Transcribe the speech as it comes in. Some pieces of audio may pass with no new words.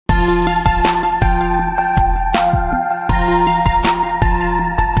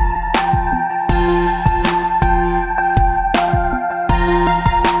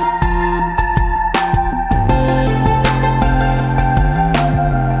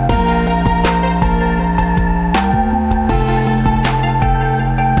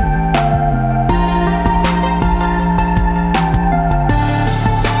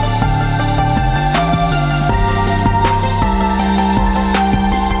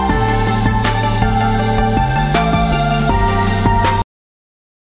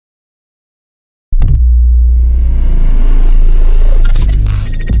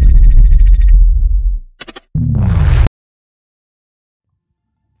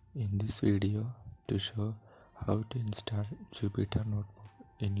In this video to show how to install Jupyter Notebook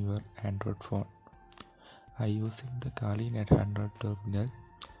in your Android phone. I using the Kali Net 100 terminal.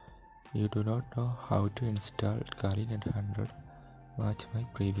 You do not know how to install Kali Net 100? Watch my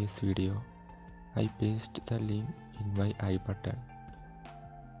previous video. I paste the link in my I button.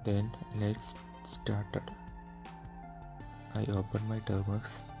 Then let's start it. I open my terminal,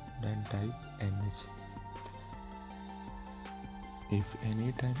 then type NH. If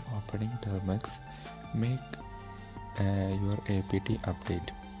anytime opening terminals, make your apt update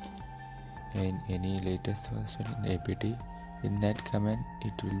in any latest version in apt. In that command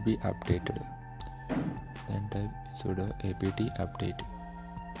it will be updated. Then type sudo apt update.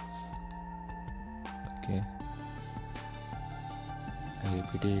 Okay,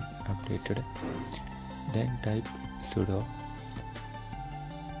 apt updated. Then type sudo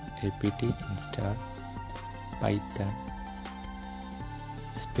apt install python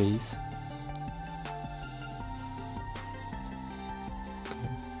space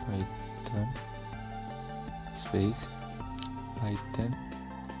python space python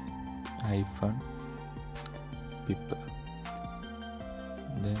hyphen pip,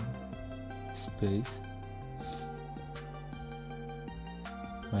 then space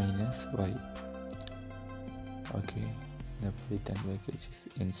minus y. Okay, the python package is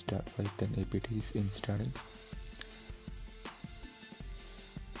installed. Python apt is installing.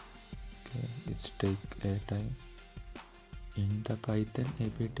 Okay, it's take a time. In the Python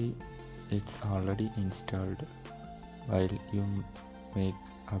apt, it's already installed while you make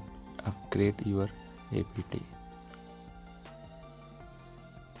upgrade your apt.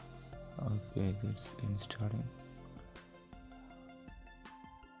 Okay, it's installing.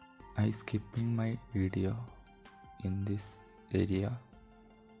 I skipping my video in this area.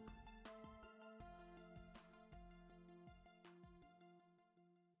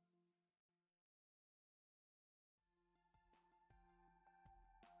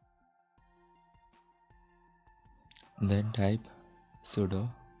 Then type sudo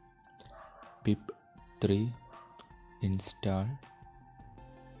pip3 install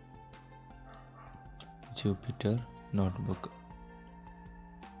Jupyter Notebook.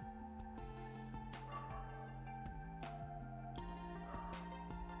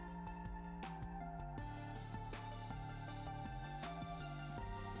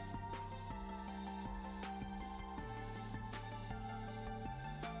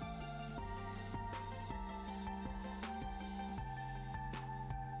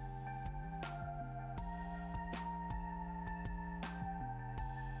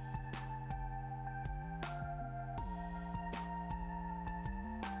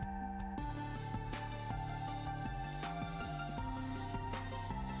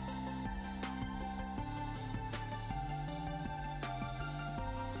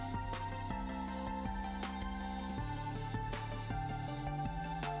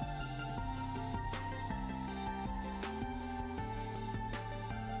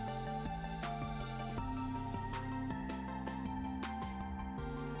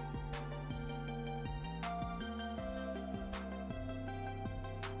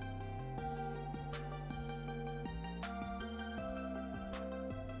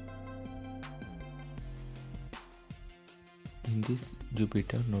 In this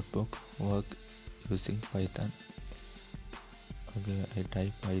Jupyter Notebook work using Python. Okay, I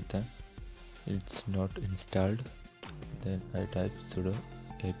type Python. It's not installed. Then I type sudo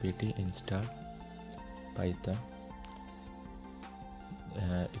apt install Python.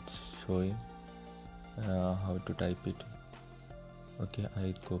 It's showing how to type it. Okay,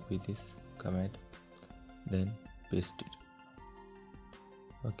 I copy this command, then paste it.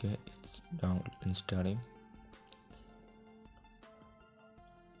 Okay, it's down installing.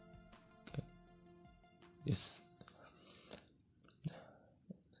 Yes.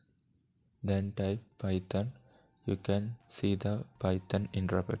 Then type Python. You can see the Python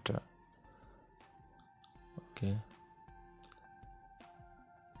interpreter. Okay.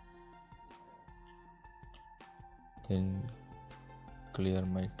 Then clear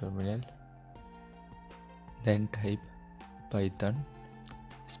my terminal. Then type Python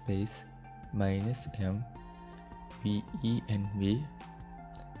space minus m venv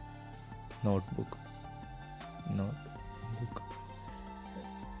notebook.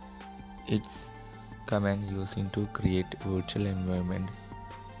 It's command using to create virtual environment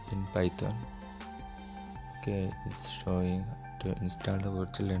in Python. Okay, it's showing to install the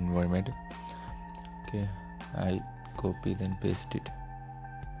virtual environment. Okay, I copy then paste it.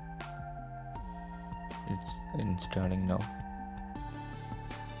 It's installing now.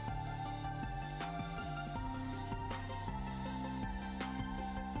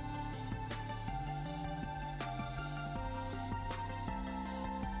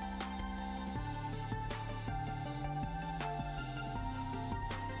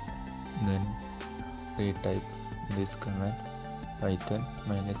 retype this command python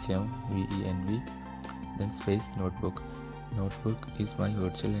 -m venv, then space notebook. Notebook is my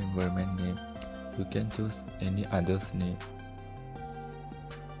virtual environment name. You can choose any other's name.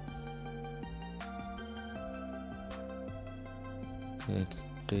 Let's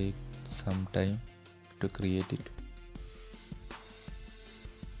take some time to create it.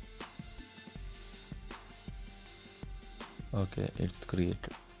 Okay, it's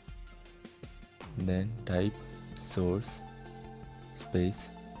created. Then type source space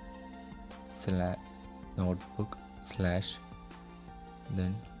 /notebook/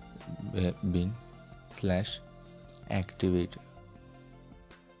 then bin /activate.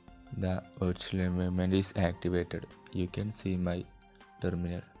 The virtual environment is activated. You can see my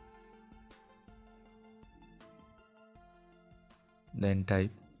terminal. Then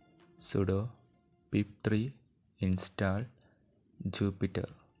type sudo pip3 install Jupyter.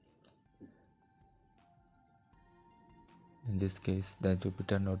 In this case, the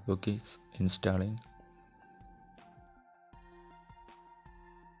Jupyter Notebook is installing.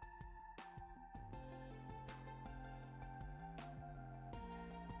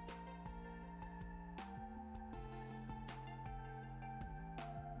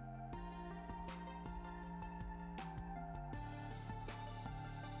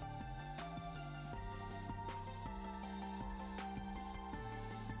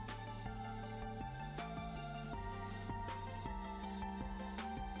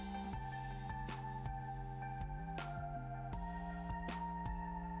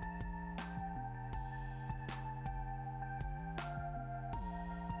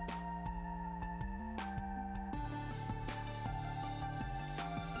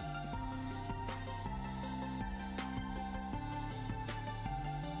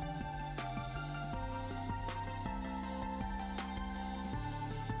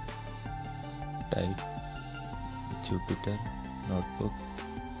 Type Jupyter Notebook,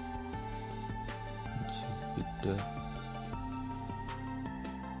 Jupyter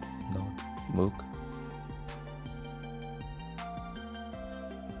Notebook,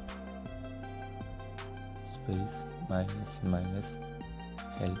 space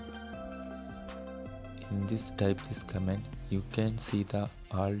 -help. In this type this command, you can see the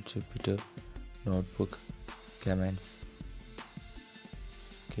all Jupyter Notebook commands.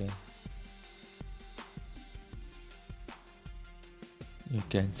 Okay. You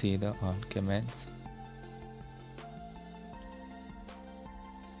can see the all commands.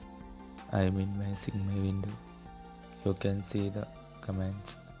 I am minimizing my window. You can see the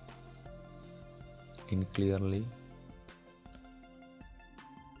commands in clearly.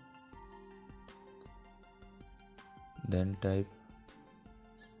 Then type,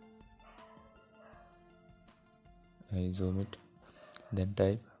 I zoom it. Then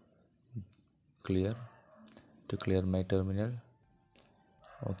type clear to clear my terminal.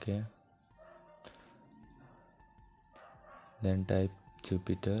 Okay. Then type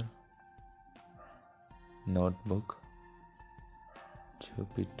Jupyter Notebook,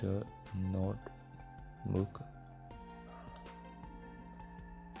 Jupyter Notebook,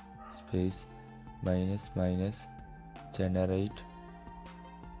 space -generate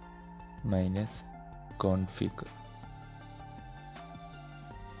 -config.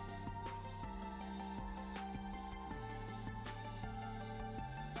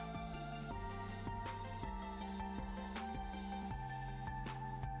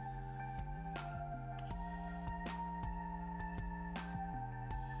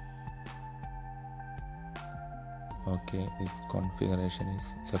 Okay, its configuration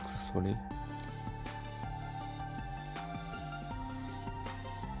is successfully.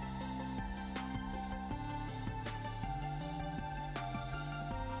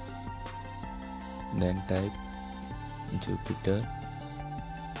 Then type Jupyter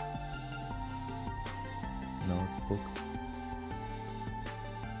Notebook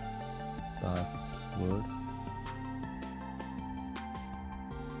password.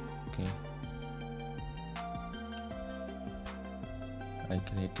 Okay. I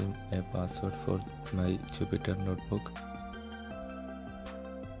created a password for my Jupyter Notebook.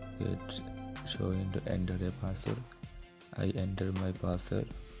 Get showing to enter a password. I enter my password.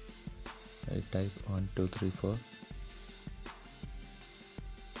 I type 1 2 3 4.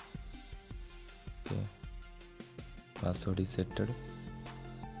 Okay. Password is set.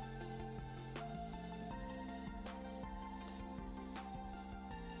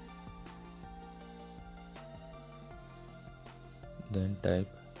 Then type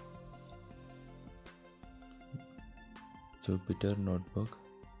Jupyter Notebook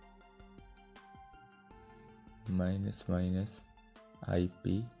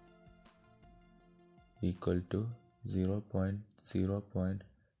 -IP equal to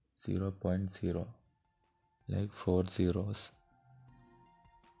 0.0.0.0, like 4 zeros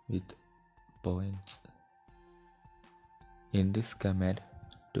with points. In this command,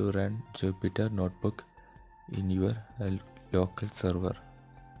 to run Jupyter Notebook in your local server,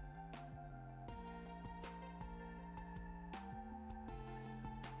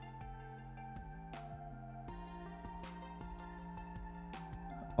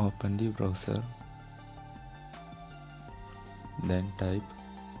 open the browser, then type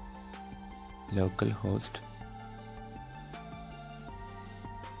localhost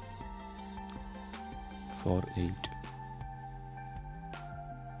 48.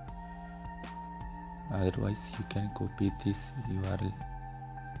 Otherwise, you can copy this URL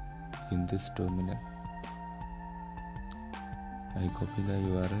in this terminal. I copy the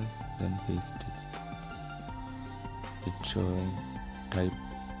URL, then paste it. It's showing type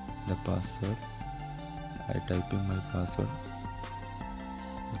the password. I type in my password.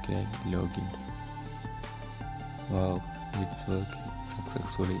 Okay, login. Wow, it's working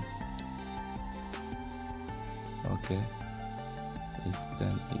successfully. Okay, it's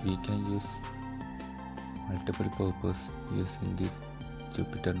done. We can use multiple purpose using this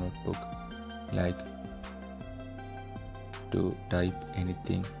Jupyter Notebook, like to type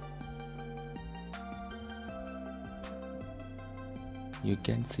anything. You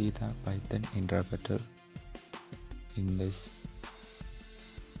can see the Python interpreter in this.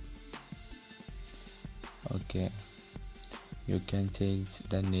 Okay, you can change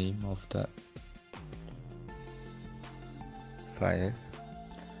the name of the file.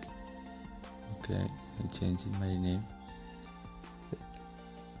 Okay, I'm changing my name.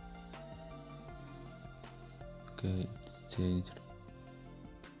 Okay, it's changed.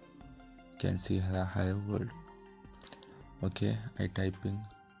 You can see the hello world. Okay, I type in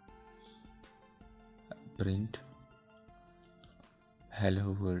print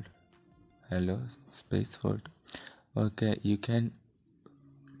hello world, hello space world. Okay, you can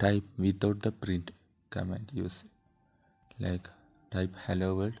type without the print command use, like type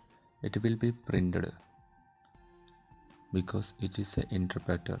hello world. It will be printed because it is an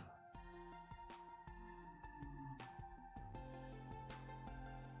interpreter.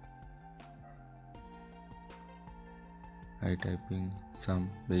 I typing some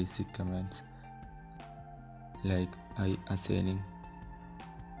basic commands, like I assigning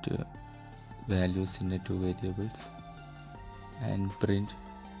to values in the two variables and print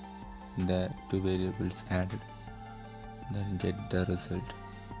the two variables added, then get the result.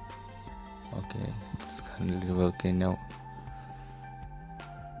 Okay, it's currently working now.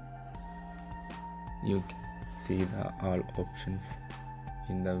 You can see the all options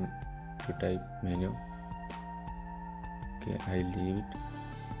in the to type menu. Okay, I leave it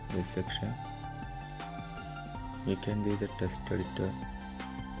this section. You can do the text editor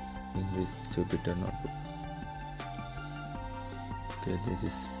in this Jupyter Notebook. Okay, this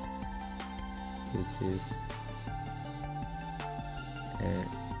is a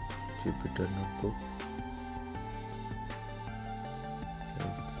Jupyter Notebook.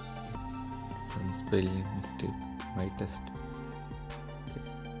 Okay, it's some spelling mistake, my test. Okay,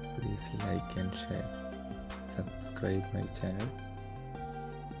 please like and share. Subscribe my channel.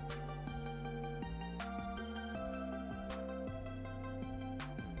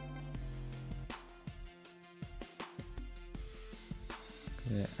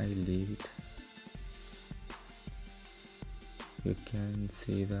 Okay, I leave it. You can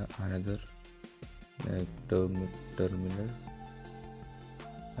see the another like terminal.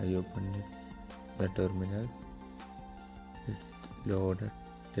 I open it, the terminal. It's loaded,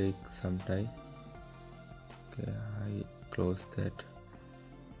 take some time. Okay, I close that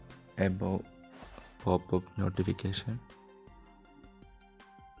above pop-up notification.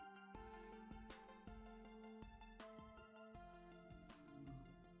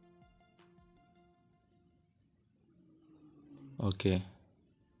 Okay,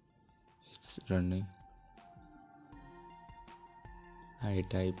 it's running. I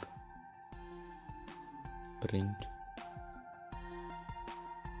type print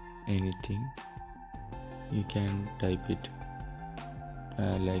anything. You can type it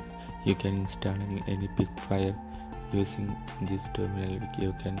like you can install any big file using this terminal.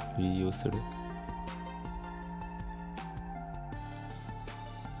 You can be used.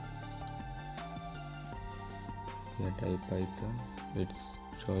 Okay, type Python. It's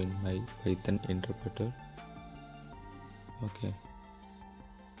showing my Python interpreter. Okay.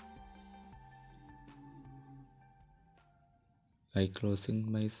 I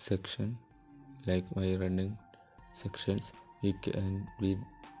closing my section, like my running sections. You can be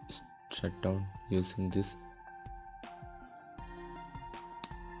shut down using this.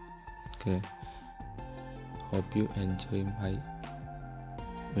 Okay, hope you enjoy my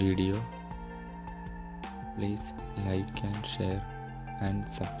video. Please like and share and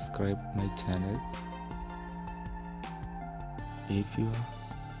subscribe my channel. If you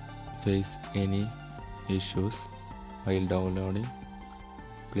face any issues while downloading,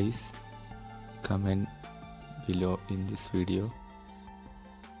 please comment below in this video.